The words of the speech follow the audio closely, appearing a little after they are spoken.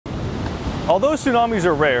Although tsunamis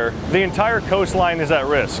are rare, the entire coastline is at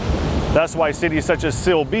risk. That's why cities such as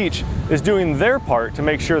Seal Beach is doing their part to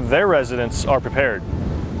make sure their residents are prepared.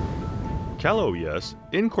 Cal OES,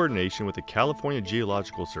 in coordination with the California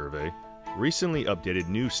Geological Survey, recently updated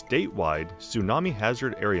new statewide tsunami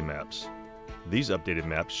hazard area maps. These updated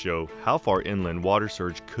maps show how far inland water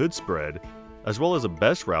surge could spread, as well as the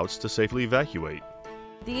best routes to safely evacuate.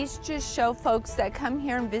 These just show folks that come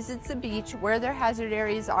here and visit the beach where their hazard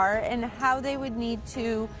areas are and how they would need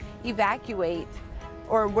to evacuate,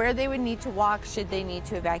 or where they would need to walk should they need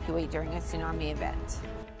to evacuate during a tsunami event.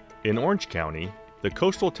 In Orange County, the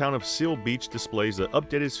coastal town of Seal Beach displays the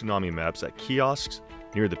updated tsunami maps at kiosks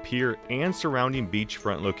near the pier and surrounding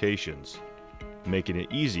beachfront locations, making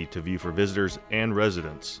it easy to view for visitors and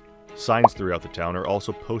residents. Signs throughout the town are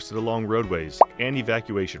also posted along roadways and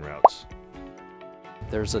evacuation routes.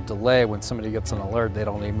 There's a delay when somebody gets an alert, they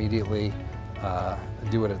don't immediately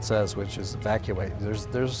do what it says, which is evacuate.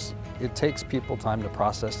 It takes people time to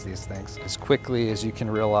process these things. As quickly as you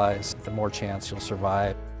can realize, the more chance you'll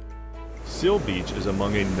survive. Seal Beach is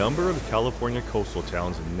among a number of California coastal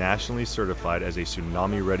towns nationally certified as a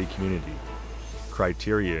tsunami-ready community.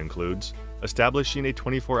 Criteria includes establishing a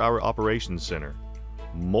 24-hour operations center,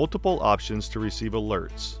 multiple options to receive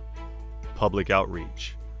alerts, public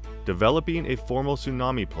outreach, developing a formal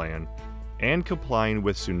tsunami plan, and complying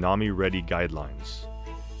with tsunami-ready guidelines.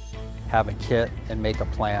 Have a kit and make a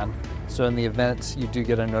plan. So in the event you do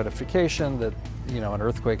get a notification that an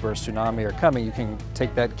earthquake or a tsunami are coming, you can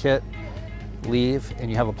take that kit, leave,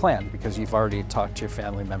 and you have a plan because you've already talked to your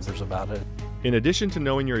family members about it. In addition to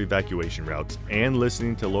knowing your evacuation routes and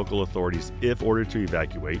listening to local authorities if ordered to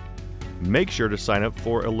evacuate, make sure to sign up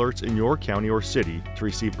for alerts in your county or city to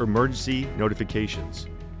receive emergency notifications.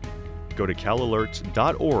 Go to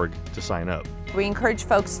calalerts.org to sign up. We encourage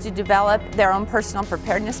folks to develop their own personal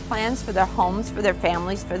preparedness plans for their homes, for their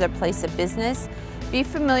families, for their place of business. Be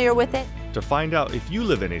familiar with it. To find out if you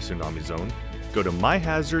live in a tsunami zone, go to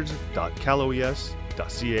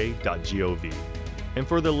myhazards.caloes.ca.gov. And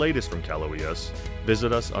for the latest from Cal OES,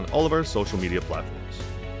 visit us on all of our social media platforms.